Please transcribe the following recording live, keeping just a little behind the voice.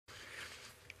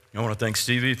I want to thank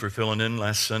Stevie for filling in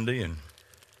last Sunday and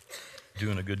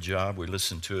doing a good job. We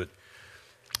listened to it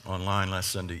online last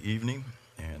Sunday evening,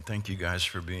 and thank you guys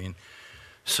for being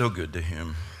so good to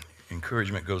him.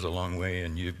 Encouragement goes a long way,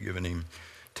 and you've given him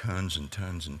tons and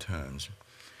tons and tons.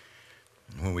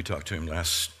 When we talked to him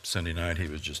last Sunday night, he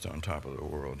was just on top of the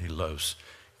world. He loves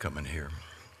coming here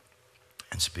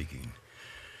and speaking.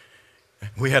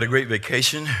 We had a great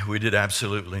vacation. We did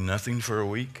absolutely nothing for a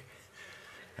week.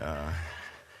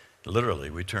 Literally,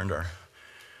 we turned our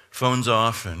phones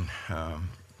off, and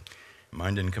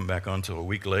mine didn't come back on until a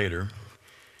week later.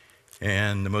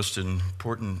 And the most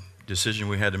important decision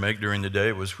we had to make during the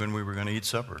day was when we were going to eat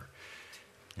supper.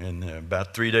 And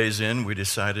about 3 days in, we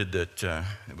decided that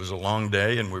it was a long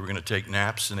day and we were going to take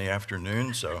naps in the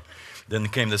afternoon. So then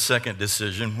came the second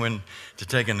decision, when to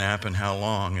take a nap and how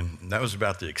long. And that was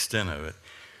about the extent of it.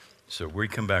 So we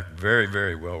come back very,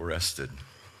 very well rested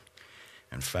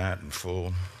and fat and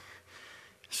full.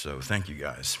 So thank you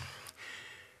guys.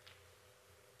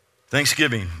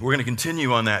 Thanksgiving. We're going to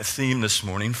continue on that theme this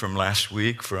morning from last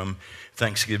week, from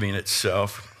Thanksgiving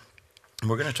itself. And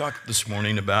we're going to talk this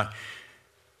morning about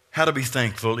how to be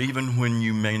thankful even when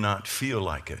you may not feel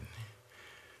like it.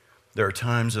 There are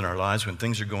times in our lives when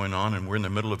things are going on and we're in the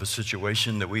middle of a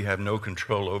situation that we have no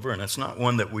control over, and it's not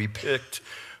one that we picked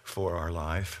for our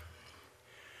life.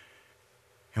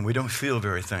 And we don't feel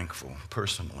very thankful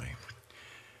personally.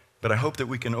 But I hope that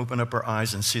we can open up our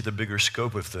eyes and see the bigger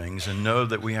scope of things and know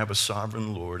that we have a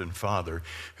sovereign Lord and Father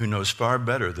who knows far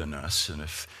better than us. And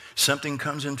if something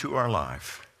comes into our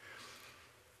life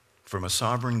from a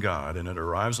sovereign God and it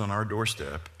arrives on our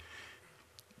doorstep,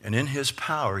 and in his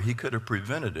power he could have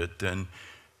prevented it, then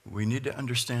we need to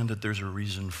understand that there's a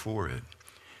reason for it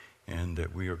and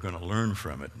that we are going to learn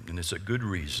from it. And it's a good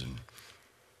reason.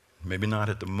 Maybe not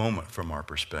at the moment from our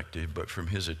perspective, but from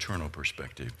his eternal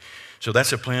perspective. So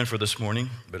that's a plan for this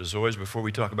morning. But as always, before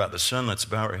we talk about the Son, let's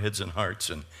bow our heads and hearts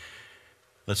and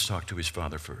let's talk to his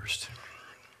Father first.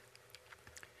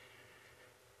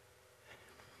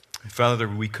 Father,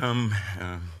 we come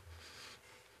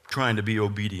trying to be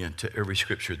obedient to every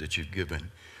scripture that you've given.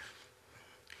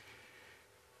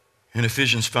 In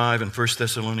Ephesians 5 and 1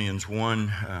 Thessalonians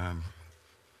 1,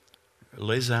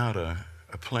 lays out a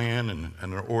plan and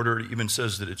an order. It even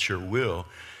says that it's your will.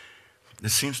 It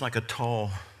seems like a tall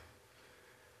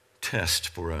test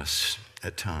for us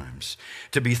at times.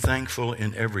 To be thankful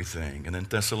in everything. And in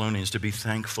Thessalonians, to be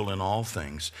thankful in all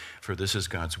things, for this is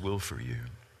God's will for you.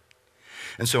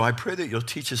 And so I pray that you'll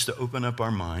teach us to open up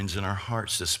our minds and our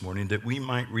hearts this morning, that we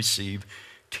might receive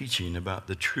teaching about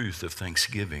the truth of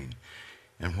thanksgiving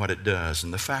and what it does,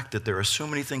 and the fact that there are so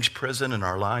many things present in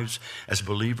our lives as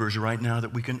believers right now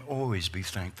that we can always be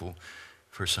thankful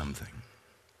for something.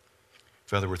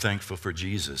 Father, we're thankful for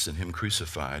Jesus and him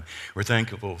crucified. We're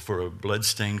thankful for a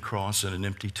blood-stained cross and an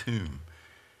empty tomb.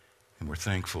 And we're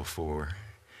thankful for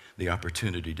the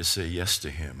opportunity to say yes to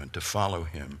him and to follow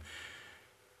him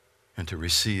and to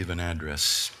receive an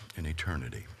address in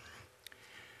eternity.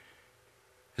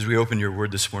 As we open your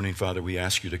word this morning, Father, we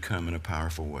ask you to come in a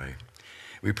powerful way.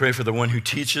 We pray for the one who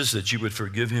teaches that you would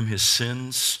forgive him his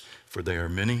sins, for they are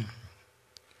many.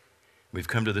 We've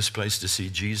come to this place to see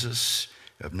Jesus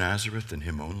of Nazareth and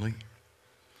him only.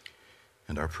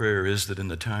 And our prayer is that in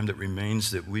the time that remains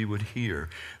that we would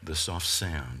hear the soft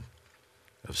sound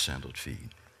of sandaled feet.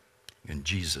 In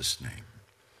Jesus' name,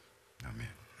 amen.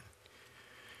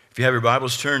 If you have your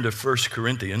Bibles, turn to 1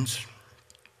 Corinthians,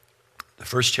 the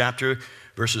first chapter,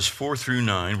 verses 4 through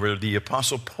 9, where the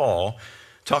Apostle Paul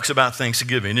talks about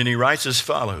thanksgiving, and he writes as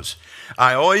follows: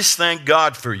 I always thank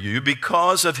God for you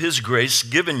because of his grace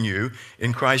given you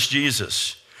in Christ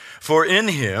Jesus. For in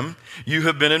him you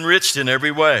have been enriched in every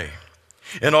way,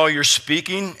 in all your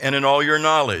speaking and in all your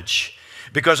knowledge,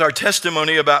 because our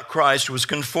testimony about Christ was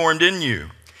confirmed in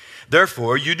you.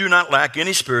 Therefore, you do not lack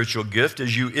any spiritual gift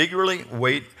as you eagerly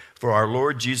wait for our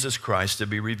Lord Jesus Christ to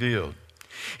be revealed.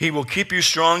 He will keep you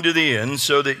strong to the end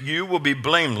so that you will be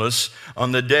blameless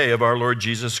on the day of our Lord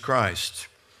Jesus Christ.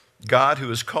 God, who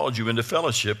has called you into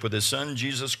fellowship with his Son,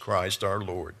 Jesus Christ, our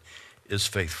Lord, is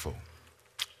faithful.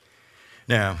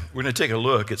 Now, we're going to take a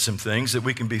look at some things that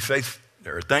we can be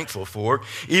thankful for,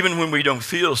 even when we don't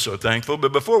feel so thankful.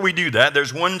 But before we do that,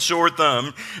 there's one sore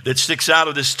thumb that sticks out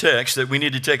of this text that we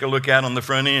need to take a look at on the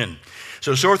front end.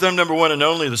 So sore thumb number one and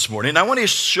only this morning. I want to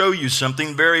show you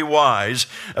something very wise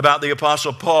about the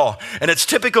Apostle Paul. And it's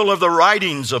typical of the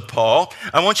writings of Paul.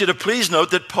 I want you to please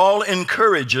note that Paul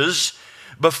encourages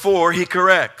before he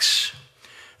corrects.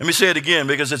 Let me say it again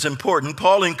because it's important.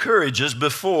 Paul encourages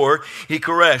before he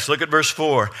corrects. Look at verse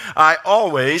 4. I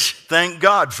always thank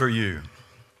God for you.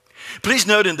 Please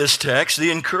note in this text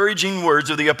the encouraging words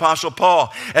of the Apostle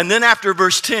Paul. And then after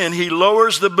verse 10, he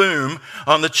lowers the boom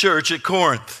on the church at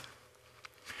Corinth.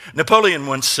 Napoleon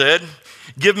once said,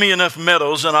 "Give me enough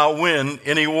medals and I'll win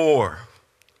any war."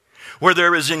 Where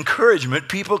there is encouragement,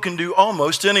 people can do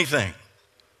almost anything.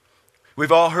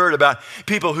 We've all heard about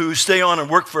people who stay on and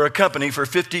work for a company for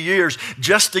 50 years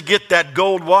just to get that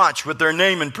gold watch with their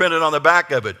name imprinted on the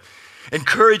back of it.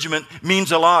 Encouragement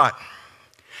means a lot.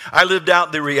 I lived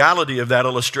out the reality of that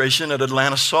illustration at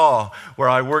Atlanta Saw, where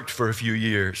I worked for a few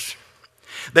years.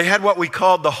 They had what we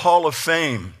called the Hall of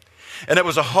Fame, and it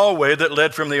was a hallway that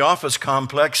led from the office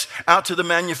complex out to the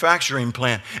manufacturing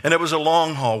plant, and it was a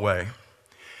long hallway.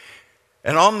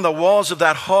 And on the walls of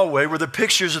that hallway were the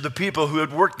pictures of the people who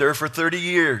had worked there for 30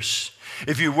 years.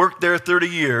 If you worked there 30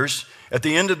 years, at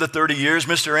the end of the 30 years,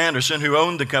 Mr. Anderson, who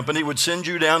owned the company, would send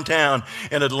you downtown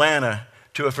in Atlanta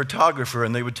to a photographer,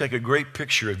 and they would take a great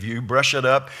picture of you, brush it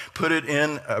up, put it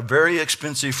in a very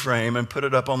expensive frame, and put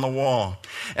it up on the wall.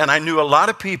 And I knew a lot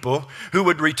of people who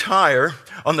would retire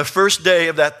on the first day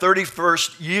of that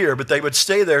 31st year, but they would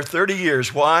stay there 30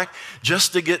 years. Why?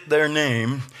 Just to get their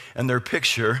name and their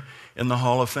picture in the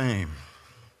Hall of Fame.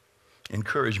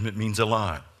 Encouragement means a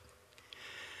lot.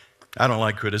 I don't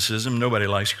like criticism. Nobody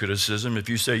likes criticism. If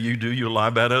you say you do, you'll lie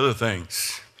about other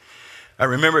things. I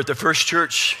remember at the first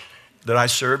church that I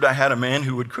served, I had a man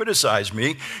who would criticize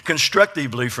me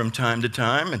constructively from time to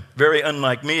time, and very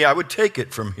unlike me, I would take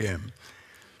it from him.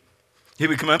 He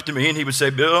would come up to me and he would say,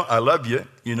 "Bill, I love you.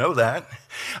 You know that.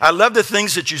 I love the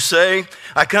things that you say.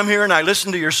 I come here and I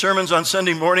listen to your sermons on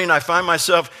Sunday morning. I find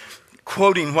myself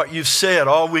quoting what you've said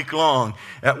all week long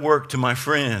at work to my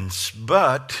friends.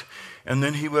 But," and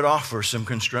then he would offer some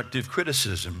constructive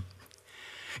criticism.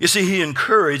 You see, he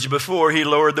encouraged before he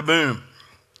lowered the boom.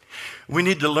 We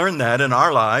need to learn that in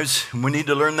our lives. We need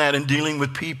to learn that in dealing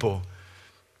with people.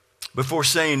 Before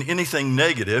saying anything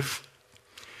negative,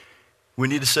 we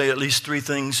need to say at least 3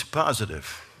 things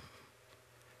positive.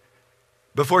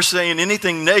 Before saying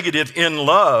anything negative in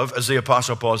love, as the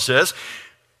Apostle Paul says,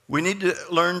 we need to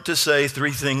learn to say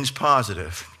 3 things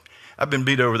positive. I've been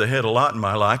beat over the head a lot in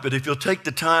my life, but if you'll take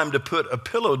the time to put a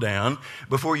pillow down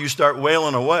before you start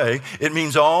wailing away, it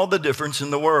means all the difference in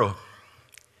the world.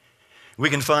 We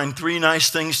can find 3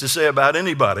 nice things to say about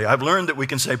anybody. I've learned that we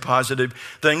can say positive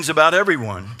things about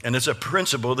everyone, and it's a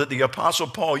principle that the Apostle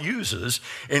Paul uses.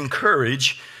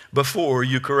 Encourage before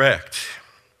you correct.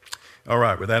 All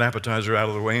right, with that appetizer out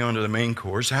of the way, on to the main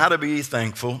course. How to be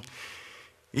thankful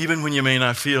even when you may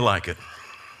not feel like it.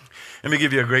 Let me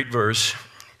give you a great verse.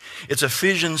 It's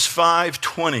Ephesians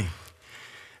 5:20,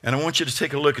 and I want you to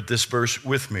take a look at this verse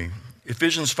with me.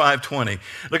 Ephesians 5:20.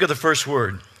 Look at the first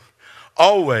word.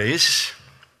 Always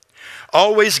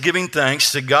giving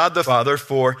thanks to God the Father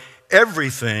for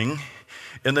everything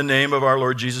in the name of our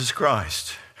Lord Jesus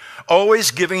Christ.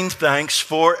 Always giving thanks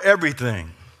for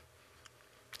everything.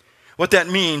 What that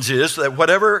means is that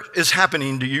whatever is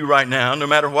happening to you right now, no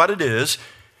matter what it is,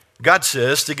 God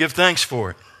says to give thanks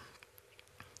for it.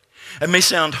 It may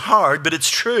sound hard, but it's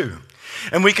true.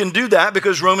 And we can do that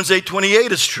because Romans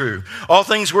 8:28 is true. All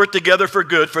things work together for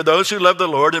good for those who love the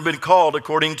Lord and have been called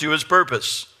according to his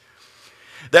purpose.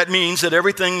 That means that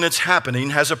everything that's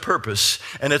happening has a purpose,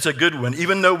 and it's a good one,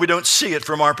 even though we don't see it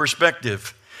from our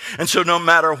perspective. And so no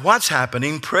matter what's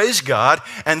happening, praise God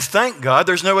and thank God.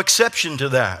 There's no exception to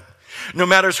that. No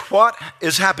matter what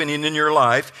is happening in your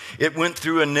life, it went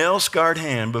through a nail-scarred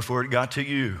hand before it got to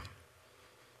you.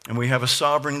 And we have a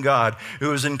sovereign God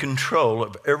who is in control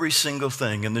of every single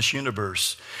thing in this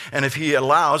universe. And if he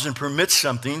allows and permits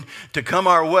something to come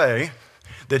our way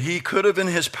that he could have in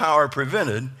his power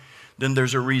prevented, then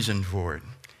there's a reason for it.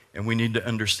 And we need to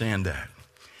understand that.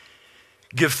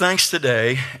 Give thanks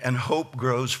today, and hope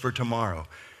grows for tomorrow.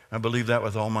 I believe that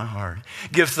with all my heart.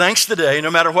 Give thanks today, no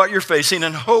matter what you're facing,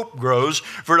 and hope grows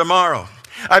for tomorrow.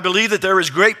 I believe that there is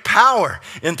great power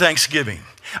in thanksgiving.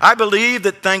 I believe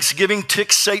that thanksgiving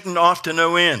ticks Satan off to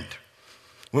no end.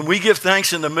 When we give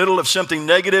thanks in the middle of something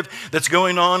negative that's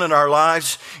going on in our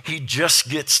lives, he just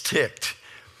gets ticked.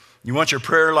 You want your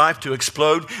prayer life to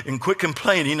explode, and quit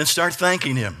complaining and start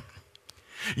thanking him.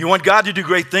 You want God to do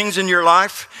great things in your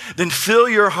life? Then fill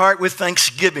your heart with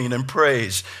thanksgiving and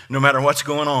praise, no matter what's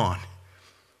going on.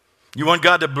 You want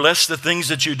God to bless the things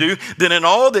that you do? Then in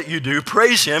all that you do,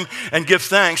 praise him and give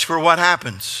thanks for what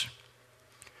happens.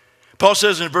 Paul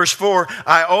says in verse 4,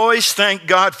 I always thank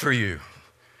God for you.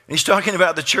 He's talking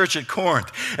about the church at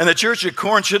Corinth. And the church at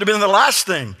Corinth should have been the last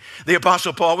thing the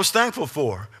Apostle Paul was thankful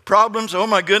for. Problems, oh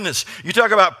my goodness. You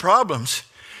talk about problems.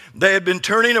 They had been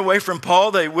turning away from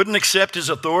Paul. They wouldn't accept his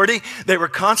authority. They were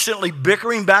constantly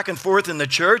bickering back and forth in the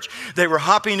church. They were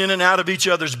hopping in and out of each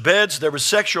other's beds. There was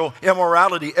sexual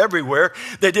immorality everywhere.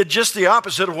 They did just the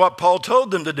opposite of what Paul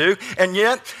told them to do. And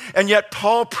yet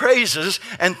Paul praises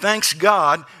and thanks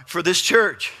God for this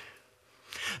church.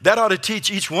 That ought to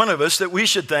teach each one of us that we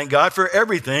should thank God for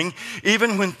everything,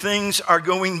 even when things are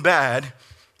going bad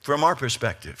from our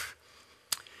perspective.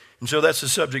 And so that's the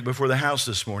subject before the house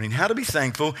this morning. How to be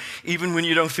thankful even when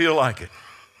you don't feel like it.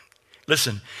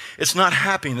 Listen, it's not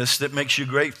happiness that makes you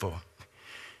grateful.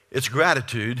 It's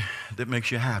gratitude that makes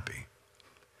you happy.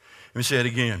 Let me say it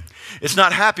again. It's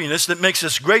not happiness that makes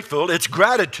us grateful. It's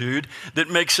gratitude that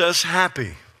makes us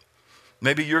happy.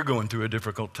 Maybe you're going through a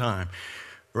difficult time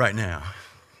right now.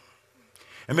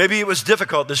 And maybe it was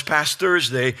difficult this past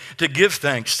Thursday to give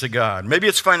thanks to God. Maybe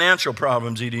it's financial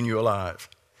problems eating you alive.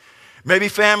 Maybe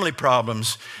family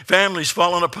problems, families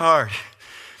falling apart.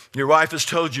 Your wife has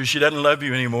told you she doesn't love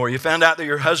you anymore. You found out that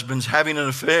your husband's having an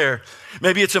affair.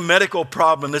 Maybe it's a medical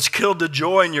problem that's killed the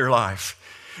joy in your life.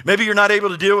 Maybe you're not able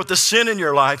to deal with the sin in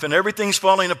your life and everything's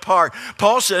falling apart.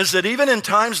 Paul says that even in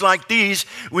times like these,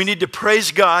 we need to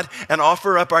praise God and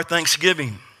offer up our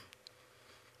thanksgiving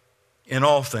in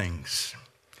all things.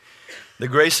 The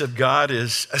grace of God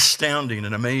is astounding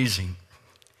and amazing.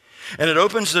 And it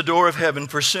opens the door of heaven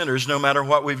for sinners no matter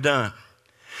what we've done.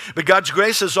 But God's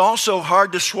grace is also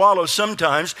hard to swallow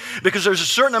sometimes because there's a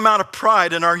certain amount of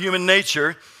pride in our human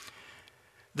nature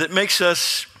that makes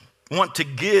us want to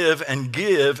give and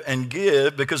give and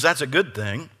give because that's a good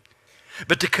thing.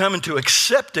 But to come and to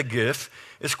accept a gift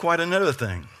is quite another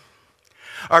thing.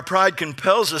 Our pride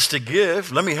compels us to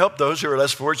give. Let me help those who are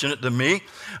less fortunate than me.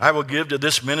 I will give to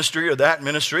this ministry or that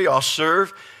ministry. I'll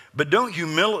serve. But don't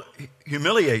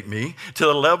humiliate me to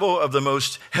the level of the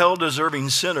most hell-deserving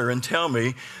sinner and tell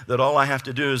me that all I have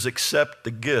to do is accept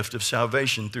the gift of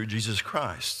salvation through Jesus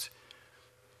Christ.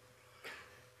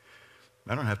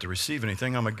 I don't have to receive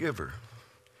anything. I'm a giver.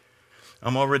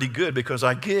 I'm already good because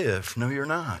I give. No, you're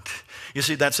not. You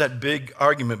see, that's that big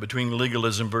argument between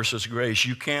legalism versus grace.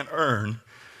 You can't earn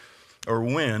or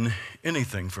win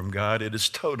anything from God. It is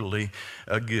totally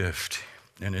a gift,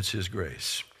 and it's His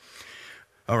grace.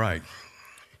 All right.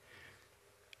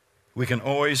 We can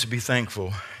always be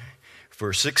thankful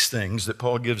for 6 things that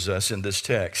Paul gives us in this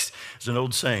text. It's an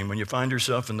old saying, when you find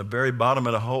yourself in the very bottom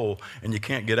of a hole and you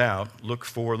can't get out, look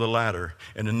for the ladder.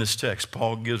 And in this text,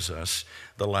 Paul gives us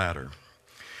the ladder.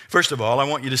 First of all, I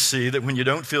want you to see that when you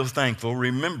don't feel thankful,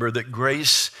 remember that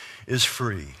grace is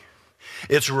free.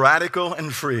 It's radical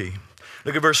and free.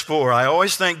 Look at verse 4. I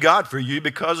always thank God for you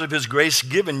because of His grace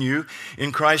given you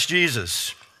in Christ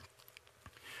Jesus.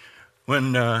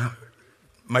 When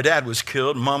my dad was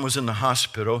killed, Mom was in the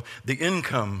hospital, the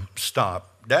income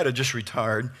stopped. Dad had just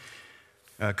retired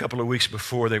a couple of weeks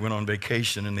before they went on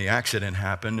vacation and the accident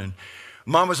happened. And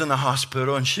Mom was in the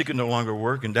hospital and she could no longer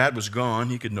work, and Dad was gone.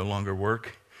 He could no longer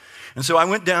work. And so I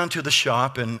went down to the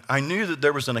shop and I knew that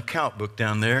there was an account book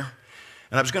down there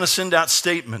and I was going to send out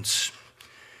statements.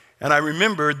 And I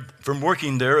remembered from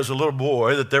working there as a little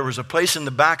boy that there was a place in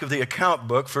the back of the account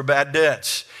book for bad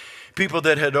debts. People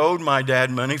that had owed my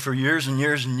dad money for years and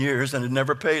years and years and had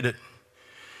never paid it.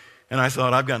 And I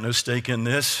thought, I've got no stake in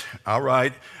this. I'll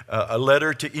write a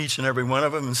letter to each and every one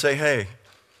of them and say, hey,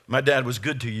 my dad was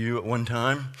good to you at one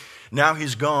time. Now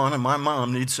he's gone and my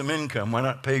mom needs some income. Why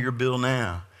not pay your bill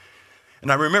now? And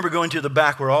I remember going to the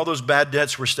back where all those bad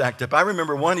debts were stacked up. I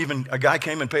remember a guy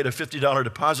came and paid a $50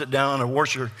 deposit down on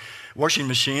a washing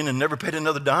machine and never paid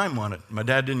another dime on it. My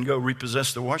dad didn't go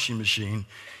repossess the washing machine.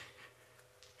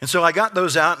 And so I got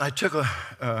those out and I took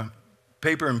a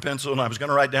paper and pencil and I was going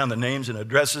to write down the names and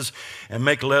addresses and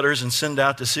make letters and send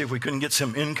out to see if we couldn't get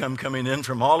some income coming in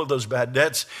from all of those bad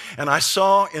debts. And I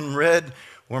saw in red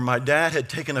where my dad had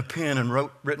taken a pen and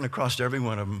written across every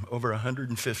one of them over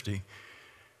 150,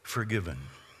 forgiven,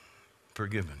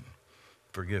 forgiven,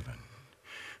 forgiven.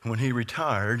 When he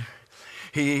retired,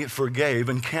 he forgave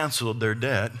and canceled their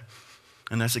debt.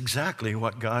 And that's exactly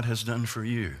what God has done for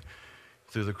you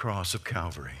through the cross of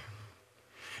Calvary.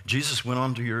 Jesus went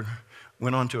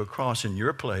onto a cross in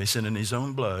your place, and in His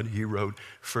own blood, He wrote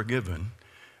forgiven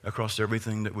across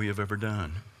everything that we have ever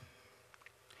done.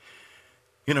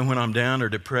 You know, when I'm down or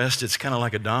depressed, it's kind of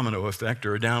like a domino effect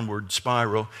or a downward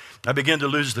spiral. I begin to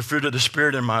lose the fruit of the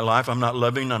Spirit in my life. I'm not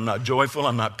loving, I'm not joyful,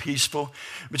 I'm not peaceful.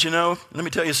 But you know, let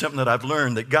me tell you something that I've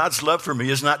learned, that God's love for me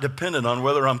is not dependent on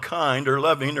whether I'm kind or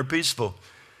loving or peaceful.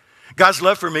 God's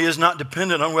love for me is not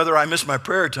dependent on whether I miss my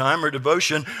prayer time or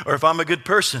devotion or if I'm a good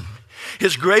person.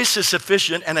 His grace is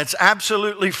sufficient and it's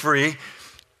absolutely free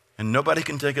and nobody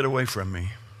can take it away from me.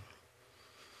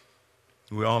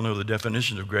 We all know the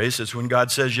definition of grace. It's when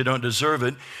God says you don't deserve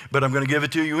it, but I'm going to give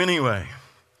it to you anyway.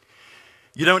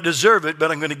 You don't deserve it, but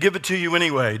I'm going to give it to you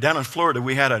anyway. Down in Florida,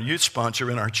 we had a youth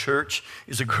sponsor in our church.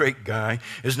 He's a great guy.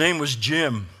 His name was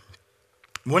Jim.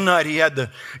 One night he had the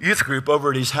youth group over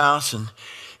at his house, and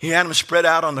he had them spread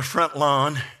out on the front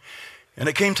lawn. And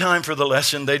it came time for the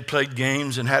lesson. They'd played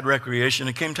games and had recreation.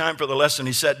 It came time for the lesson.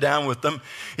 He sat down with them.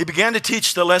 He began to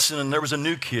teach the lesson, and there was a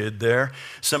new kid there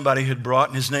somebody had brought,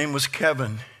 and his name was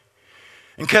Kevin.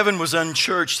 And Kevin was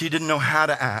unchurched. He didn't know how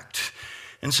to act.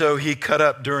 And so he cut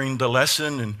up during the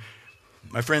lesson, and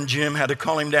my friend Jim had to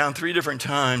call him down 3 different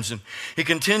times. And he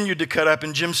continued to cut up,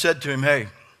 and Jim said to him, "Hey,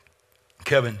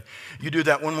 Kevin, you do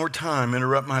that one more time,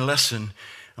 interrupt my lesson.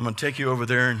 I'm going to take you over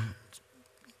there and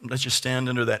let you stand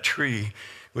under that tree,"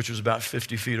 which was about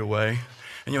 50 feet away.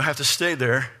 "And you'll have to stay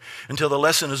there until the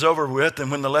lesson is over with. And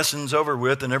when the lesson's over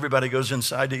with and everybody goes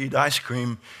inside to eat ice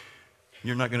cream,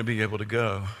 you're not going to be able to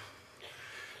go."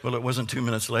 Well, it wasn't 2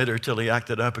 minutes later till he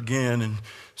acted up again. And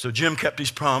so Jim kept his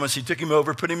promise. He took him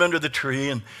over, put him under the tree,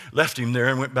 and left him there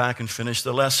and went back and finished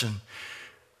the lesson.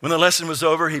 When the lesson was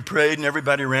over, he prayed, and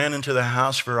everybody ran into the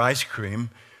house for ice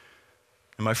cream.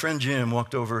 And my friend Jim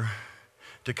walked over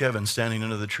to Kevin standing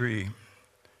under the tree.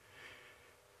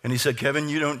 And he said, "Kevin,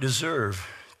 you don't deserve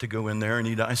to go in there and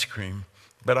eat ice cream,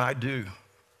 but I do.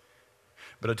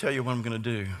 But I tell you what I'm going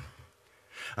to do.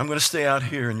 I'm going to stay out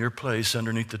here in your place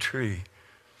underneath the tree,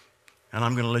 and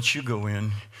I'm going to let you go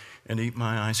in and eat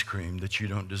my ice cream that you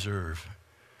don't deserve."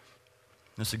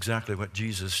 That's exactly what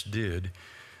Jesus did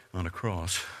on a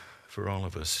cross for all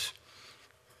of us.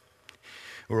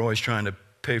 We're always trying to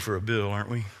pay for a bill, aren't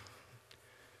we?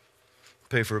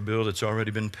 Pay for a bill that's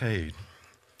already been paid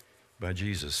by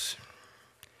Jesus.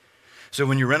 So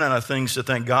when you run out of things to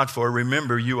thank God for,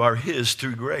 remember you are His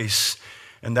through grace,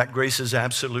 and that grace is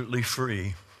absolutely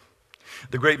free.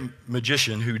 The great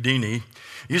magician Houdini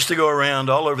used to go around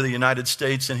all over the United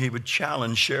States, and he would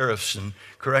challenge sheriffs and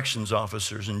corrections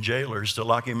officers and jailers to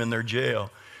lock him in their jail.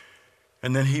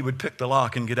 And then he would pick the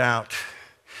lock and get out.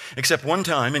 Except one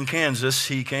time in Kansas,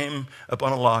 he came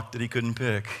upon a lock that he couldn't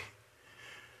pick.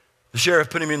 The sheriff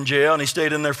put him in jail, and he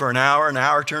stayed in there for an hour. An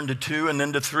hour turned to 2 and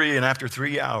then to 3. And after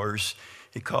 3 hours,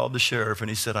 he called the sheriff, and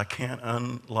he said, "I can't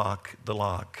unlock the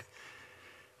lock."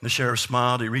 And the sheriff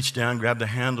smiled. He reached down, grabbed the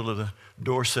handle of the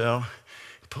door cell,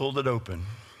 pulled it open.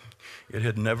 It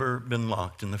had never been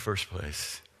locked in the first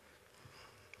place.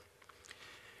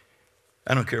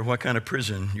 I don't care what kind of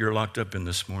prison you're locked up in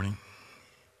this morning.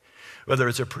 Whether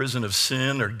it's a prison of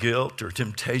sin or guilt or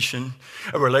temptation,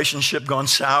 a relationship gone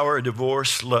sour, a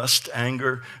divorce, lust,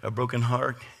 anger, a broken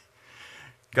heart.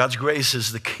 God's grace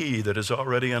is the key that has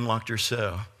already unlocked your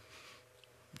cell.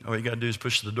 All you got to do is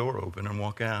push the door open and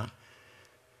walk out.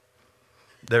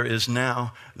 There is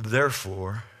now,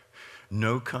 therefore,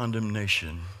 no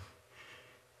condemnation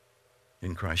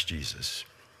in Christ Jesus.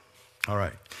 All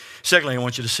right. Secondly, I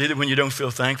want you to see that when you don't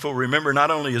feel thankful, remember not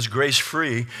only is grace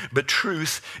free, but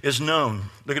truth is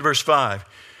known. Look at verse 5.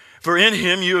 "For in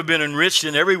Him you have been enriched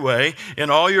in every way,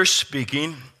 in all your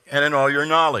speaking and in all your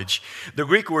knowledge." The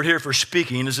Greek word here for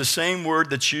speaking is the same word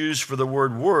that's used for the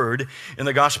word word in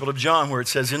the Gospel of John, where it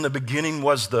says, "In the beginning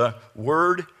was the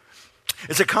Word."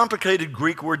 It's a complicated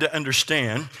Greek word to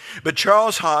understand, but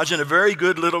Charles Hodge, in a very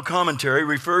good little commentary,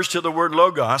 refers to the word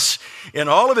logos in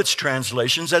all of its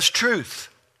translations as truth.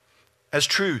 As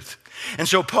truth. And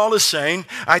so Paul is saying,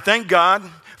 I thank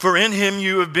God, for in Him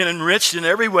you have been enriched in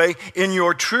every way in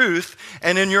your truth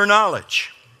and in your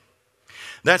knowledge.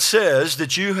 That says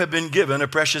that you have been given a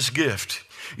precious gift.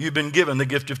 You've been given the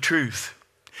gift of truth.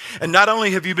 And not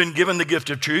only have you been given the gift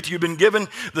of truth, you've been given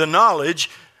the knowledge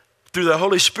through the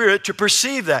Holy Spirit to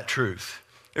perceive that truth.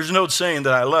 There's an old saying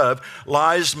that I love,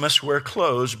 lies must wear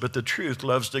clothes, but the truth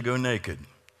loves to go naked.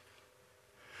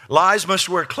 Lies must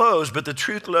wear clothes, but the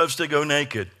truth loves to go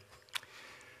naked.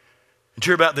 Did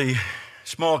you hear about the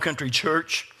small country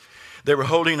church? They were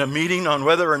holding a meeting on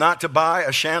whether or not to buy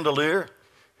a chandelier.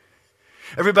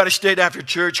 Everybody stayed after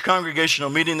church, congregational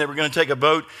meeting. They were going to take a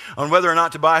vote on whether or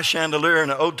not to buy a chandelier,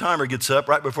 and an old timer gets up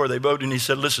right before they vote, and he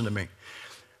said, "Listen to me.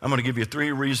 I'm going to give you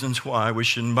 3 reasons why we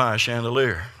shouldn't buy a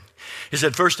chandelier." He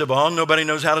said, first of all, nobody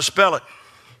knows how to spell it.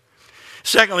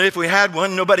 Secondly, if we had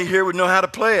one, nobody here would know how to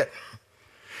play it.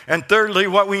 And thirdly,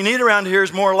 what we need around here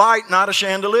is more light, not a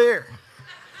chandelier.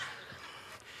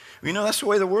 You know, that's the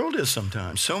way the world is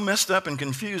sometimes. So messed up and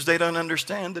confused, they don't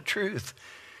understand the truth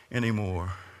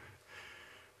anymore.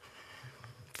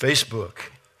 Facebook,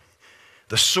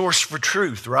 the source for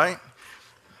truth, right?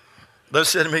 They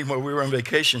said to me when we were on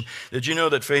vacation, "Did you know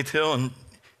that Faith Hill and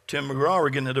Tim McGraw were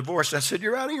getting a divorce?" I said,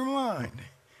 "You're out of your mind."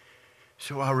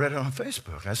 So I read it on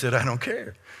Facebook. I said, I don't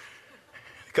care.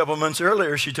 A couple of months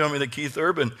earlier, she told me that Keith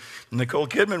Urban and Nicole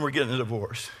Kidman were getting a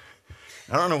divorce.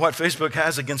 I don't know what Facebook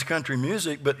has against country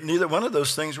music, but neither one of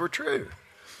those things were true.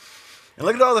 And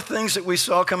look at all the things that we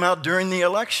saw come out during the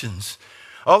elections.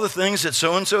 All the things that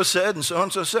so-and-so said and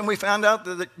so-and-so said, and we found out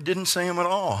that it didn't say them at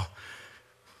all.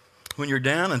 When you're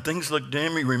down and things look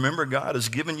dim, you remember God has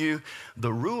given you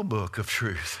the rule book of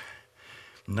truth.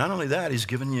 Not only that, he's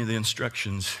given you the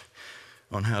instructions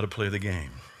on how to play the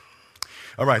game.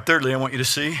 All right, thirdly, I want you to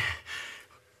see,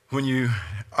 when you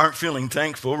aren't feeling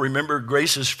thankful, remember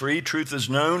grace is free, truth is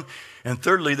known, and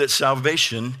thirdly, that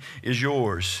salvation is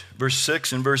yours. Verse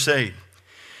 6 and verse 8.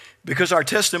 Because our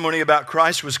testimony about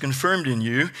Christ was confirmed in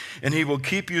you, and he will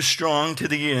keep you strong to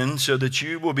the end so that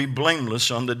you will be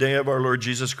blameless on the day of our Lord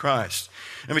Jesus Christ.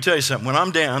 Let me tell you something. When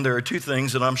I'm down, there are two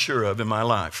things that I'm sure of in my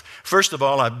life. First of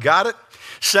all, I've got it.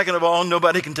 Second of all,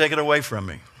 nobody can take it away from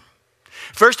me.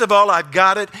 First of all, I've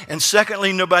got it. And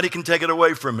secondly, nobody can take it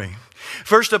away from me.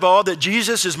 First of all, that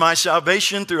Jesus is my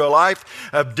salvation through a life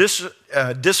of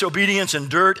disobedience and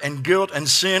dirt and guilt and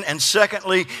sin. And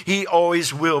secondly, he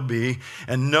always will be,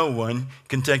 and no one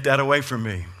can take that away from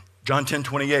me. John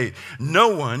 10:28,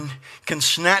 no one can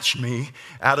snatch me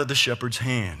out of the shepherd's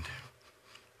hand.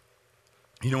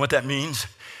 You know what that means?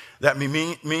 That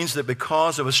means that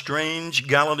because of a strange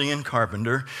Galilean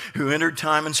carpenter who entered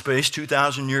time and space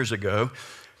 2,000 years ago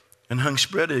and hung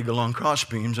spread eagle on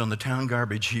crossbeams on the town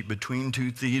garbage heap between two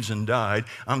thieves and died,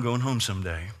 I'm going home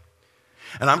someday.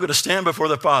 And I'm going to stand before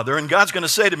the Father, and God's going to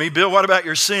say to me, Bill, what about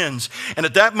your sins? And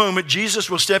at that moment, Jesus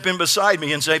will step in beside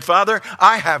me and say, Father,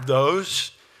 I have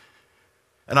those.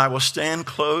 And I will stand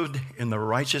clothed in the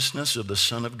righteousness of the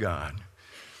Son of God,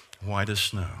 white as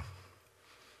snow.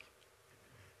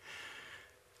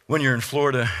 When you're in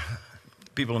Florida,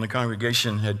 people in the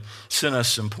congregation had sent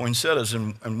us some poinsettias,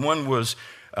 and one was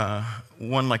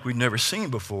one like we'd never seen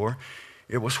before.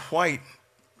 It was white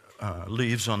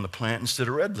leaves on the plant instead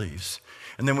of red leaves.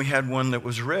 And then we had one that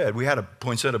was red. We had a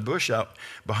poinsettia bush out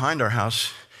behind our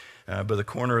house by the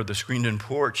corner of the screened-in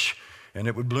porch, and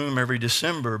it would bloom every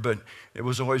December, but it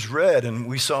was always red. And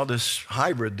we saw this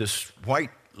hybrid, this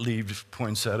white-leaved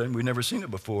poinsettia, and we'd never seen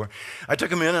it before. I took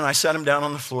him in, and I sat him down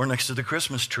on the floor next to the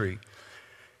Christmas tree.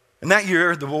 And that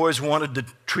year, the boys wanted the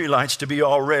tree lights to be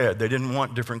all red. They didn't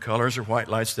want different colors or white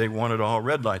lights. They wanted all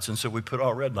red lights. And so we put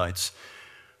all red lights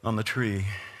on the tree.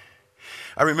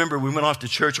 I remember we went off to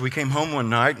church. We came home one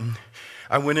night, and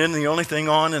I went in. The only thing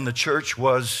on in the church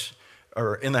was,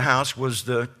 or in the house, was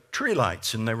the tree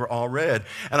lights, and they were all red.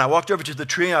 And I walked over to the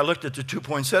tree. I looked at the two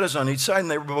poinsettias on each side,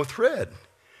 and they were both red.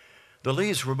 The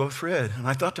leaves were both red. And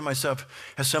I thought to myself,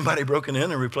 has somebody broken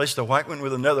in and replaced the white one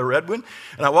with another red one?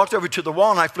 And I walked over to the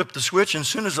wall, and I flipped the switch, and as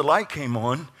soon as the light came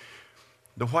on,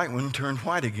 the white one turned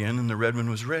white again, and the red one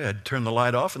was red. Turned the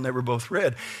light off, and they were both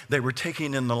red. They were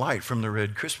taking in the light from the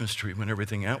red Christmas tree when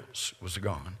everything else was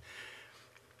gone.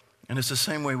 And it's the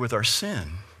same way with our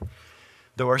sin.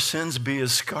 Though our sins be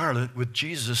as scarlet, with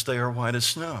Jesus they are white as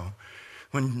snow.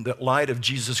 When the light of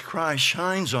Jesus Christ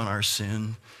shines on our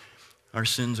sin, our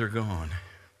sins are gone.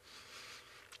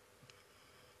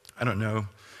 I don't know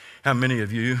how many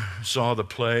of you saw the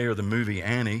play or the movie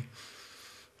Annie.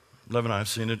 Love and I have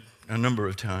seen it a number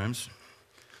of times.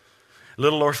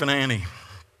 Little orphan Annie.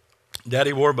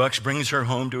 Daddy Warbucks brings her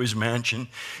home to his mansion.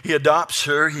 He adopts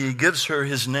her, he gives her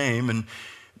his name, and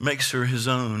makes her his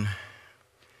own.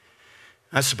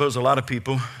 I suppose a lot of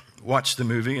people watched the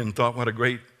movie and thought what a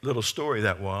great little story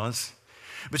that was.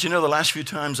 But you know, the last few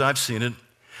times I've seen it,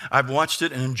 I've watched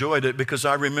it and enjoyed it because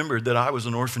I remembered that I was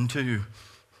an orphan too,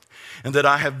 and that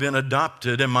I have been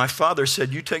adopted, and my father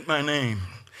said, you take my name,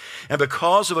 and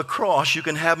because of a cross, you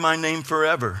can have my name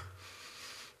forever,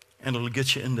 and it'll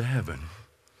get you into heaven.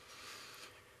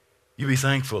 You be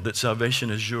thankful that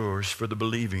salvation is yours for the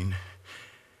believing,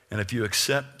 and if you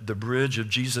accept the bridge of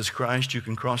Jesus Christ, you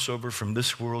can cross over from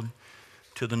this world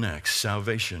to the next.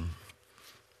 Salvation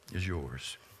is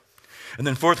yours. And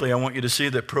then fourthly, I want you to see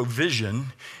that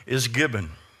provision is given.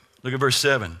 Look at verse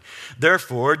 7.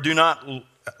 Therefore,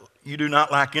 you do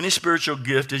not lack any spiritual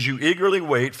gift as you eagerly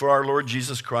wait for our Lord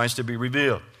Jesus Christ to be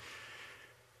revealed.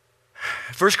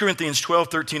 1 Corinthians 12,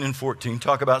 13, and 14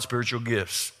 talk about spiritual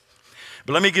gifts.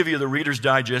 But let me give you the Reader's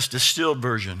Digest distilled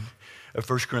version of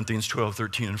 1 Corinthians 12,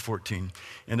 13, and 14.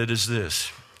 And it is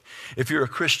this. If you're a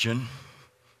Christian,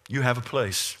 you have a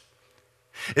place.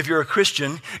 If you're a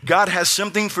Christian, God has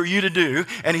something for you to do,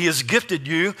 and he has gifted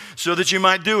you so that you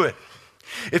might do it.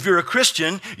 If you're a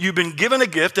Christian, you've been given a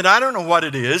gift, and I don't know what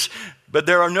it is, but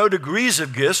there are no degrees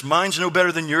of gifts. Mine's no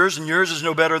better than yours, and yours is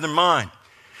no better than mine.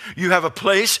 You have a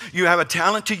place, you have a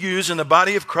talent to use in the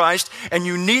body of Christ, and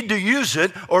you need to use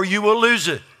it or you will lose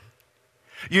it.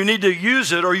 You need to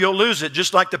use it or you'll lose it,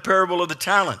 just like the parable of the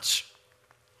talents.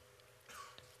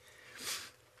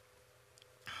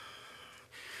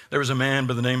 There was a man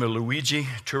by the name of Luigi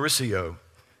Turrisio.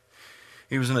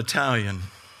 He was an Italian.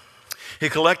 He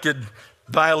collected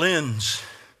violins.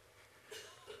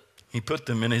 He put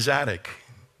them in his attic.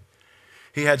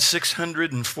 He had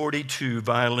 642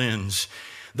 violins,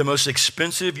 the most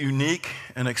expensive, unique,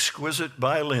 and exquisite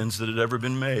violins that had ever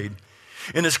been made.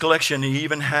 In his collection, he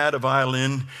even had a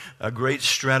violin, a great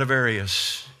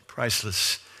Stradivarius,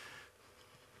 priceless.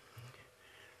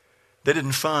 They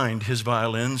didn't find his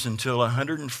violins until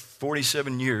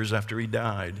 147 years after he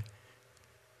died.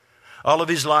 All of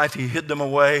his life, he hid them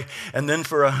away, and then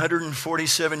for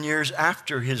 147 years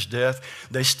after his death,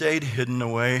 they stayed hidden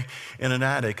away in an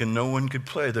attic, and no one could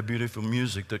play the beautiful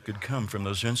music that could come from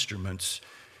those instruments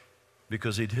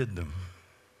because he'd hid them.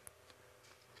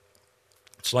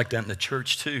 It's like that in the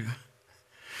church, too.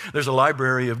 There's a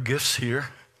library of gifts here,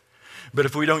 but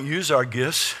if we don't use our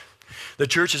gifts, the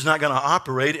church is not going to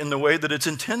operate in the way that it's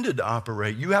intended to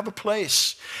operate. You have a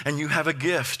place, and you have a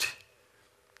gift.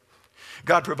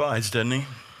 God provides, doesn't he?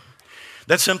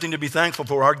 That's something to be thankful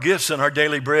for, our gifts and our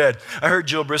daily bread. I heard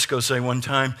Jill Briscoe say one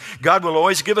time, God will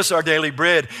always give us our daily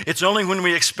bread. It's only when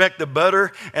we expect the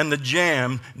butter and the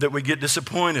jam that we get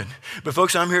disappointed. But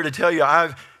folks, I'm here to tell you,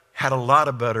 I've had a lot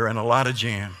of butter and a lot of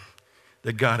jam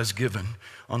that God has given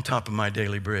on top of my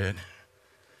daily bread.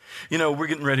 You know, we're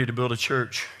getting ready to build a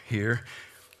church here.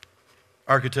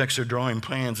 Architects are drawing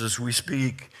plans as we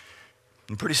speak.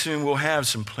 And pretty soon we'll have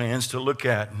some plans to look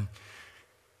at and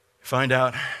find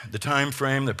out the time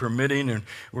frame, the permitting, and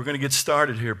we're going to get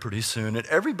started here pretty soon. And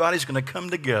everybody's going to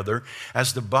come together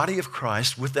as the body of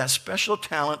Christ with that special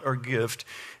talent or gift,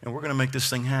 and we're going to make this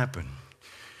thing happen.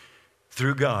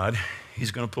 Through God,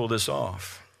 he's going to pull this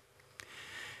off.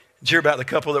 Did you hear about the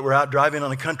couple that were out driving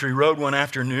on a country road one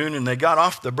afternoon, and they got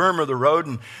off the berm of the road,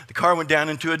 and the car went down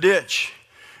into a ditch,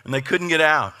 and they couldn't get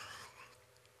out.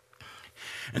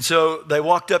 And so they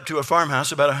walked up to a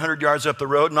farmhouse about 100 yards up the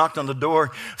road, knocked on the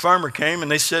door. Farmer came,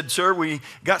 and they said, "Sir, we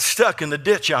got stuck in the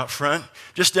ditch out front,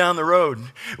 just down the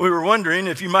road. We were wondering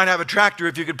if you might have a tractor,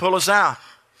 if you could pull us out."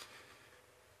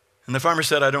 And the farmer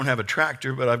said, "I don't have a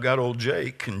tractor, but I've got old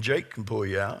Jake, and Jake can pull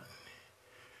you out."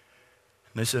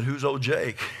 And they said, "Who's old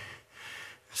Jake?"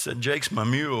 He said, "Jake's my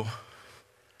mule."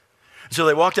 So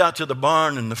they walked out to the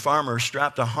barn, and the farmer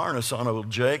strapped a harness on old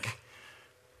Jake.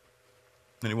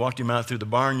 And he walked him out through the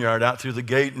barnyard, out through the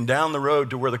gate, and down the road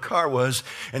to where the car was,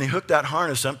 and he hooked that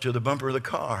harness up to the bumper of the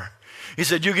car. He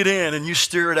said, "You get in and you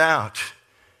steer it out."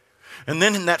 And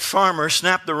then that farmer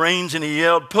snapped the reins and he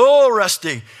yelled, "Pull,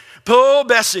 Rusty, pull,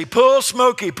 Bessie, pull,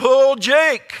 Smokey, pull,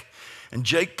 Jake." And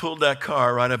Jake pulled that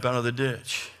car right up out of the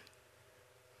ditch.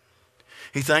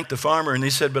 He thanked the farmer and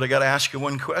he said, "But I got to ask you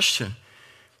one question."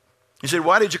 He said,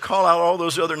 "Why did you call out all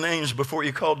those other names before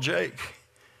you called Jake?"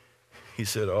 He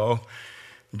said, "Oh,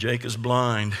 Jake is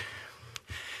blind.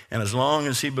 And as long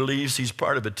as he believes he's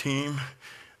part of a team,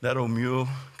 that old mule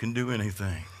can do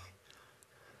anything.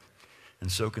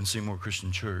 And so can Seymour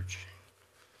Christian Church."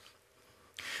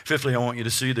 Fifthly, I want you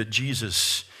to see that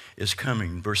Jesus is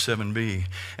coming. Verse 7b,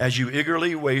 as you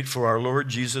eagerly wait for our Lord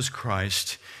Jesus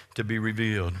Christ to be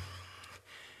revealed.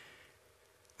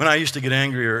 When I used to get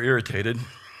angry or irritated,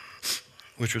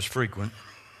 which was frequent,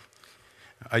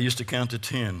 I used to count to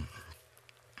 10.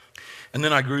 And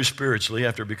then I grew spiritually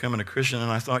after becoming a Christian, and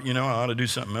I thought, I ought to do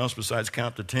something else besides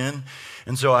count to 10.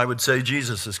 And so I would say,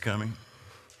 Jesus is coming.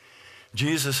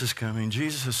 Jesus is coming.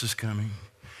 Jesus is coming.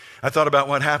 I thought about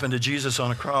what happened to Jesus on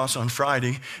a cross on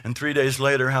Friday, and 3 days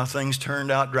later, how things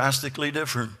turned out drastically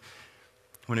different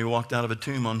when he walked out of a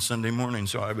tomb on Sunday morning.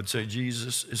 So I would say,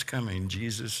 Jesus is coming.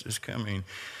 Jesus is coming.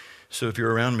 So if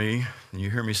you're around me and you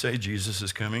hear me say Jesus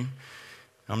is coming,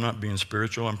 I'm not being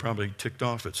spiritual. I'm probably ticked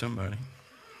off at somebody.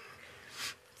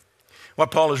 What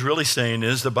Paul is really saying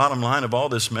is the bottom line of all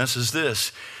this mess is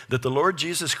this, that the Lord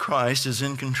Jesus Christ is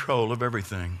in control of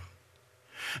everything.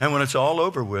 And when it's all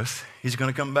over with, he's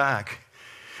going to come back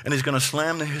and he's going to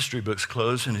slam the history books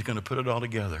closed and he's going to put it all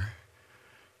together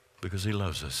because he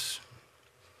loves us.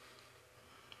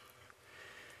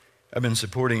 I've been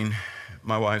supporting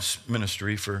my wife's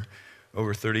ministry for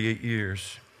over 38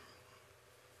 years.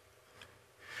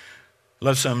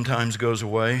 Love sometimes goes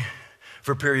away.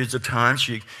 For periods of time,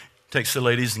 she takes the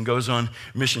ladies and goes on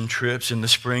mission trips. In the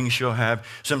spring, she'll have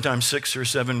sometimes 6 or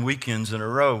 7 weekends in a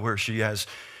row where she has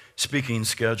speaking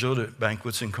scheduled at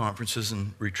banquets and conferences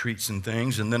and retreats and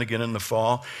things. And then again in the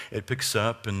fall, it picks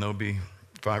up and there'll be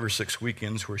 5 or 6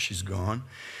 weekends where she's gone.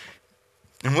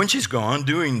 And when she's gone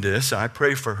doing this, I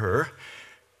pray for her,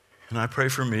 and I pray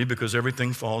for me because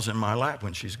everything falls in my lap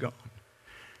when she's gone.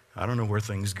 I don't know where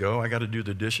things go. I got to do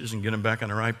the dishes and get them back in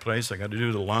the right place. I got to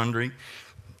do the laundry,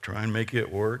 try and make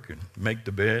it work and make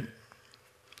the bed.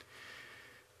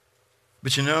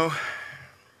 But you know,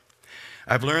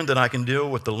 I've learned that I can deal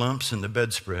with the lumps in the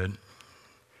bedspread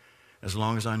as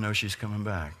long as I know she's coming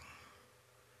back.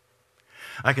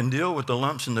 I can deal with the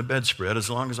lumps in the bedspread as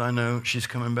long as I know she's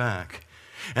coming back.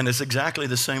 And it's exactly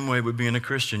the same way with being a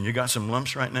Christian. You got some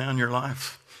lumps right now in your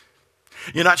life.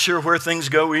 You're not sure where things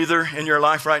go either in your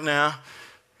life right now.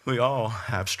 We all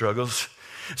have struggles.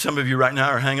 Some of you right now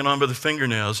are hanging on by the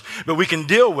fingernails. But we can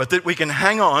deal with it. We can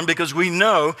hang on because we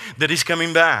know that he's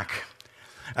coming back.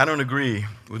 I don't agree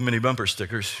with many bumper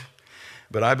stickers,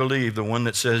 but I believe the one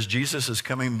that says Jesus is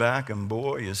coming back, and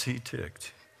boy, is he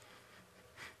ticked.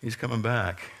 He's coming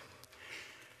back,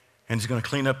 and he's going to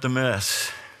clean up the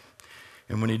mess.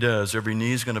 And when he does, every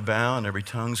knee is going to bow and every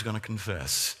tongue is going to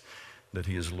confess that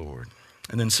he is Lord.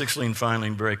 And then sixthly and finally,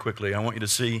 and very quickly, I want you to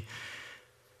see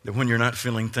that when you're not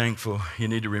feeling thankful, you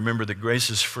need to remember that grace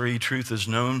is free, truth is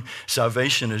known,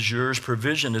 salvation is yours,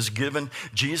 provision is given,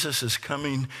 Jesus is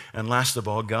coming, and last of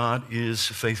all, God is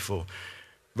faithful.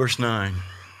 Verse 9,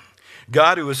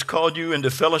 God who has called you into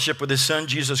fellowship with his Son,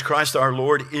 Jesus Christ our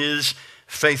Lord, is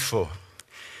faithful.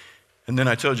 And then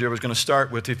I told you I was going to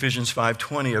start with Ephesians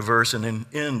 5:20, a verse, and then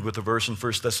end with a verse in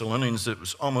 1 Thessalonians that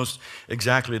was almost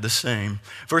exactly the same.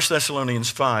 1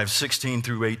 Thessalonians 5:16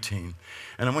 through 18.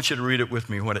 And I want you to read it with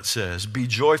me, what it says. Be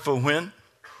joyful when?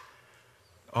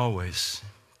 Always.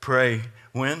 Pray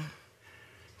when?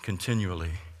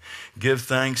 Continually. Give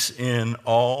thanks in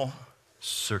all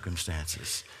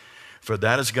circumstances. For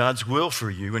that is God's will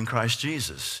for you in Christ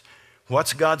Jesus.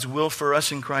 What's God's will for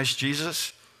us in Christ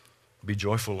Jesus? Be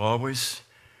joyful always.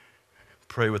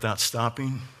 Pray without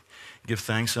stopping. Give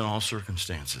thanks in all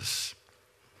circumstances.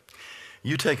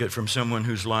 You take it from someone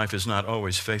whose life is not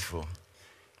always faithful.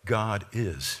 God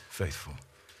is faithful.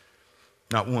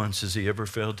 Not once has he ever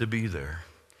failed to be there,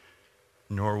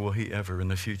 nor will he ever in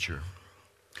the future.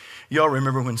 Y'all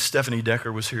remember when Stephanie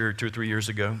Decker was here 2 or 3 years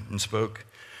ago and spoke?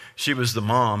 She was the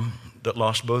mom that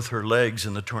lost both her legs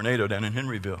in the tornado down in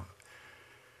Henryville.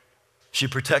 She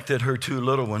protected her 2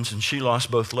 little ones, and she lost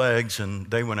both legs,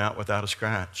 and they went out without a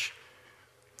scratch.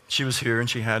 She was here, and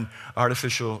she had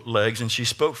artificial legs, and she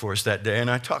spoke for us that day,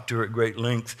 and I talked to her at great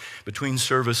length between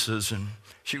services, and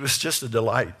she was just a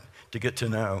delight to get to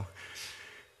know.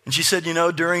 And she said, you know,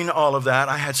 during all of that,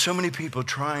 I had so many people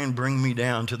try and bring me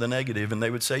down to the negative, and they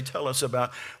would say, tell us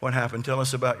about what happened. Tell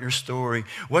us about your story.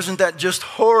 Wasn't that just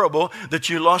horrible that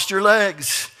you lost your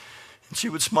legs? And she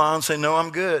would smile and say, no,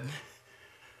 I'm good.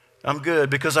 I'm good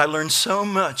because I learned so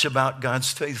much about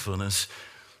God's faithfulness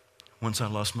once I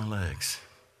lost my legs.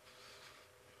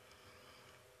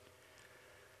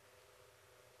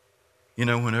 You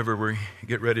know, whenever we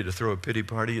get ready to throw a pity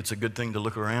party, it's a good thing to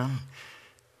look around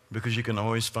because you can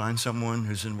always find someone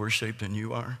who's in worse shape than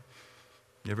you are.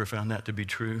 You ever found that to be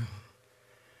true?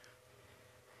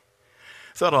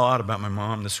 I thought a lot about my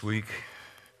mom this week.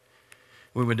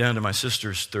 We went down to my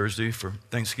sister's Thursday for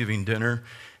Thanksgiving dinner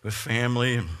with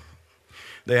family, and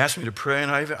they asked me to pray, and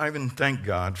I even thanked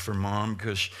God for Mom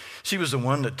because she was the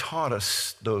one that taught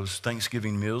us those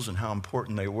Thanksgiving meals and how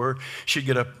important they were. She'd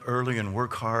get up early and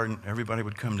work hard, and everybody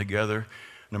would come together.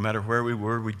 No matter where we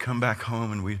were, we'd come back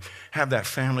home, and we'd have that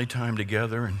family time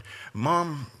together. And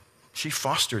Mom, she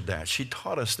fostered that. She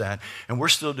taught us that, and we're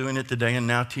still doing it today and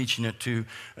now teaching it to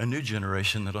a new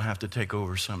generation that'll have to take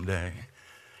over someday.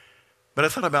 But I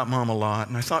thought about Mom a lot,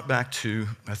 and I thought back to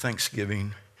a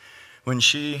Thanksgiving when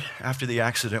she, after the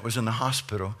accident, was in the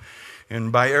hospital.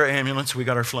 And by air ambulance, we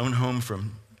got her flown home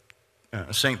from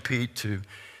St. Pete to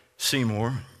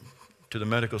Seymour, to the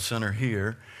medical center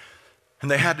here. And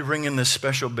they had to bring in this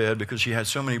special bed because she had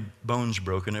so many bones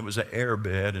broken. It was an air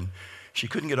bed, and she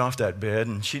couldn't get off that bed.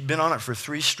 And she'd been on it for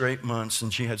 3 straight months,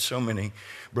 and she had so many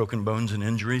broken bones and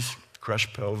injuries,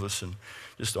 crushed pelvis, and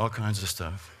just all kinds of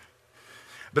stuff.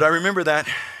 But I remember that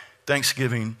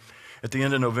Thanksgiving, at the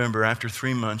end of November, after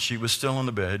 3 months, she was still on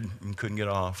the bed and couldn't get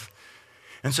off.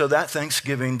 And so that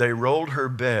Thanksgiving, they rolled her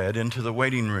bed into the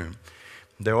waiting room.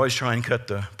 They always try and cut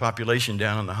the population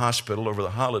down in the hospital over the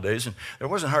holidays, and there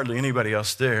wasn't hardly anybody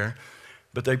else there.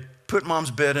 But they put Mom's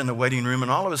bed in the waiting room,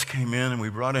 and all of us came in, and we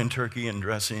brought in turkey and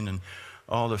dressing and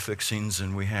all the fixings,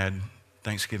 and we had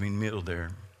Thanksgiving meal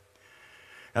there.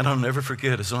 And I'll never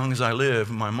forget, as long as I live,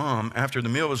 my mom, after the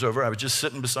meal was over, I was just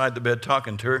sitting beside the bed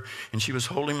talking to her, and she was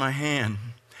holding my hand.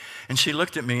 And she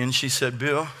looked at me and she said,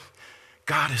 Bill,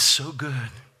 God is so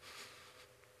good.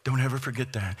 Don't ever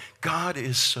forget that. God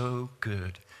is so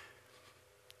good.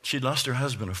 She'd lost her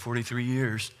husband of 43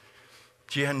 years.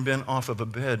 She hadn't been off of a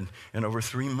bed in over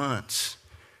 3 months.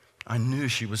 I knew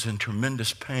she was in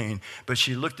tremendous pain, but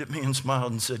she looked at me and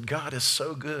smiled and said, God is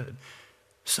so good.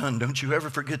 Son, don't you ever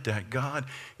forget that. God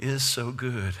is so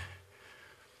good.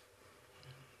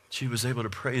 She was able to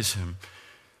praise him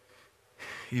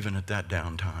even at that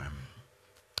downtime,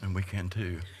 and we can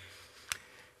too.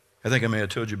 I think I may have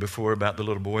told you before about the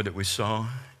little boy that we saw.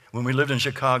 When we lived in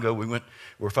Chicago, we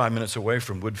were 5 minutes away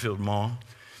from Woodfield Mall.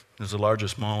 It was the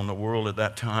largest mall in the world at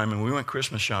that time, and we went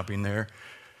Christmas shopping there.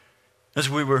 As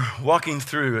we were walking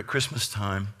through at Christmas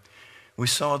time, we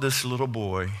saw this little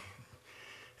boy,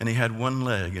 and he had one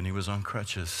leg, and he was on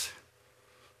crutches.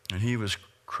 And he was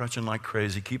crutching like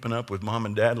crazy, keeping up with Mom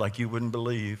and Dad like you wouldn't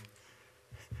believe.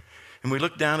 And we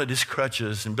looked down at his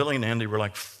crutches, and Billy and Andy were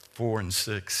like 4 and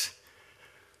 6.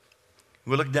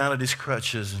 We looked down at his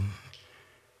crutches, and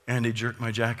Andy jerked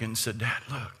my jacket and said, Dad,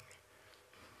 look.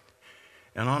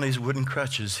 And on his wooden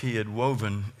crutches, he had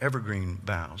woven evergreen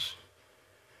boughs.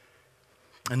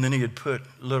 And then he had put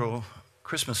little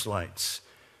Christmas lights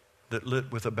that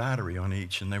lit with a battery on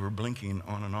each, and they were blinking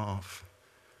on and off.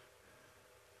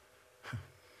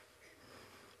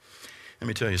 Let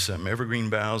me tell you something.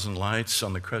 Evergreen boughs and lights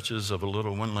on the crutches of a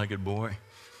little one-legged boy,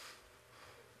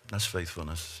 that's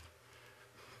faithfulness.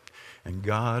 And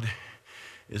God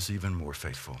is even more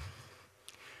faithful.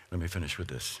 Let me finish with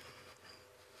this.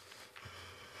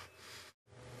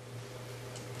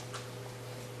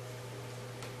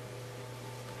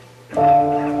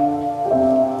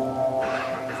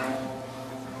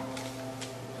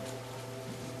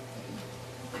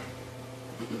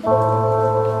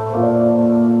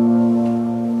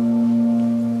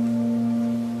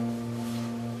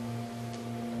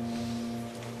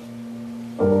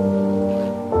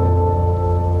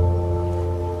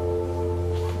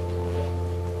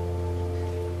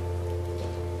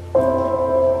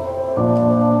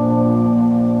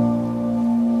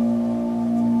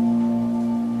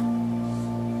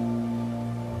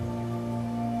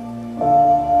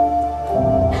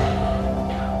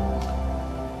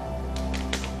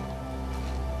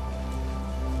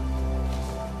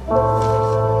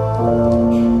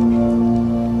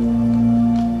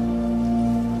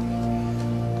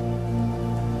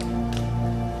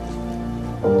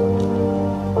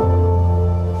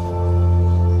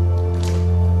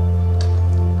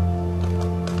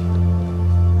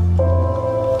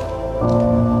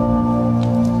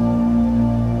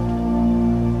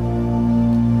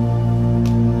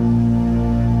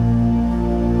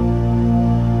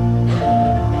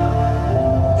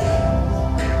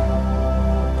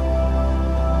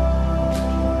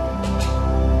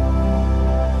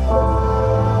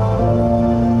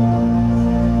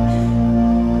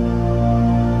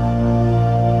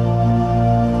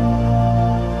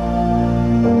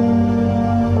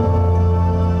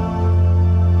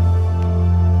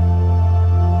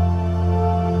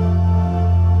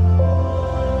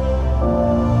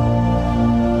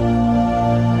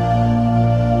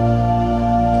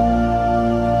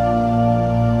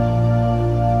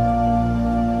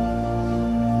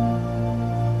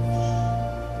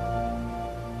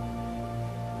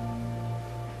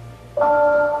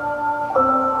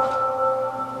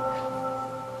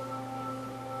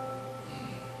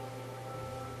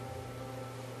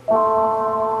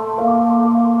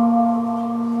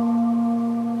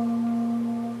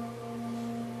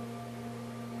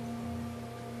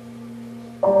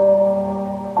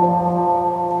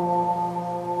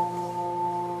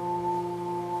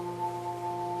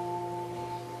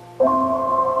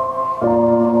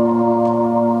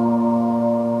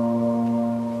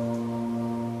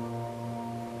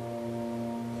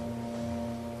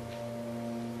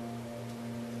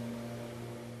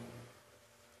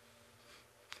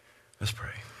 Let's pray.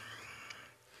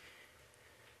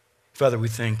 Father, we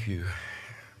thank you.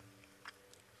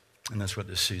 And that's what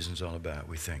this season's all about.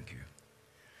 We thank you.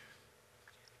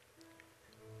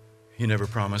 You never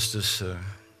promised us a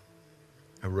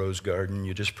rose garden.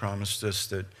 You just promised us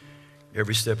that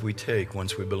every step we take,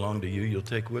 once we belong to you, you'll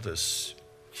take with us.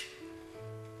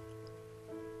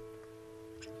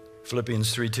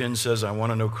 Philippians 3:10 says, I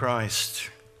want to know Christ.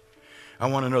 I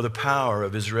want to know the power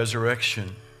of his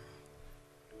resurrection.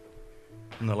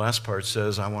 And the last part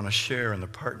says, I want to share in the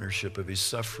partnership of his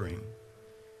suffering.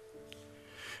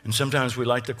 And sometimes we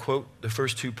like to quote the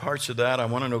first two parts of that. I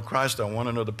want to know Christ. I want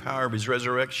to know the power of his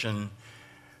resurrection.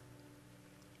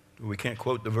 We can't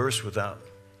quote the verse without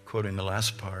quoting the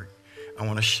last part. I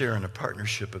want to share in the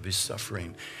partnership of his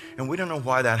suffering. And we don't know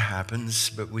why that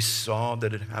happens, but we saw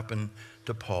that it happened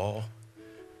to Paul,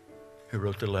 who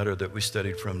wrote the letter that we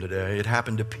studied from today. It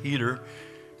happened to Peter.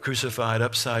 crucified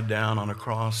upside down on a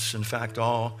cross. In fact,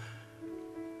 all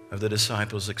of the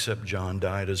disciples except John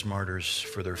died as martyrs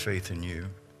for their faith in you.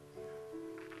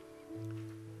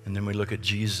 And then we look at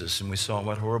Jesus and we saw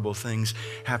what horrible things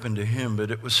happened to him,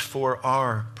 but it was for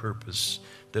our purpose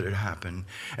that it happened.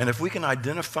 And if we can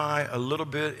identify a little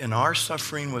bit in our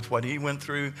suffering with what he went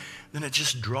through, then it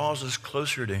just draws us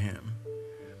closer to him.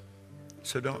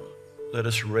 So don't let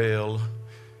us rail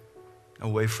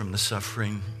away from the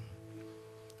suffering.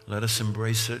 Let us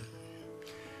embrace it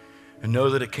and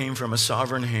know that it came from a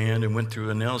sovereign hand and went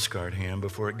through a nail-scarred hand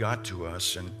before it got to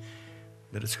us, and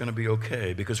that it's going to be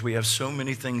okay because we have so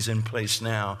many things in place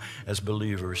now as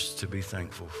believers to be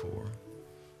thankful for.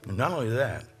 And not only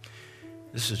that,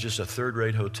 this is just a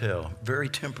third-rate hotel, very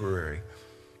temporary,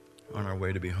 on our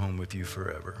way to be home with you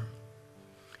forever.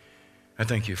 I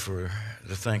thank you for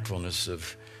the thankfulness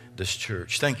of this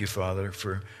church. Thank you, Father,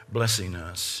 for blessing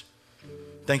us.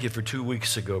 Thank you for 2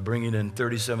 weeks ago bringing in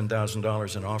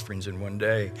 $37,000 in offerings in one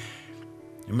day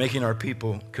and making our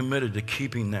people committed to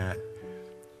keeping that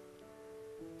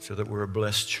so that we're a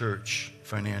blessed church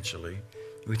financially.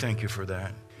 We thank you for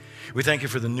that. We thank you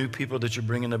for the new people that you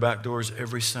bring in the back doors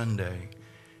every Sunday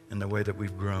and the way that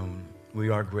we've grown. We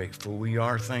are grateful. We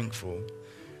are thankful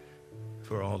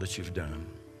for all that you've done.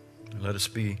 Let us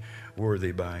be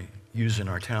worthy by using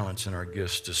our talents and our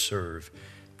gifts to serve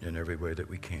in every way that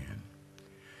we can.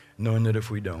 Knowing that if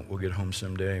we don't, we'll get home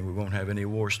someday and we won't have any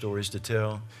war stories to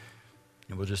tell,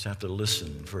 and we'll just have to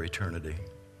listen for eternity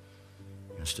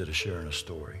instead of sharing a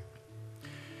story.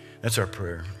 That's our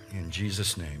prayer. In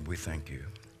Jesus' name, we thank you.